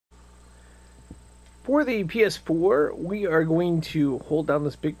For the PS4, we are going to hold down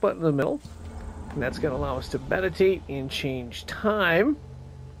this big button in the middle, and that's going to allow us to meditate and change time.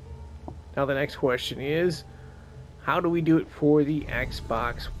 Now the next question is, how do we do it for the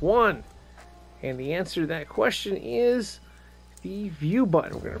Xbox One? And the answer to that question is the view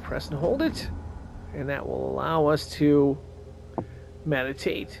button. We're going to press and hold it, and that will allow us to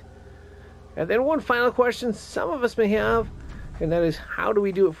meditate. And then one final question some of us may have, and that is, how do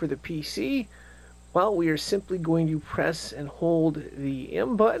we do it for the PC? Well, we are simply going to press and hold the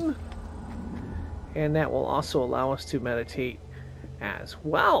M button, and that will also allow us to meditate as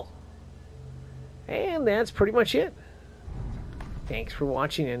well. And that's pretty much it. Thanks for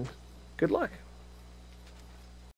watching, and good luck.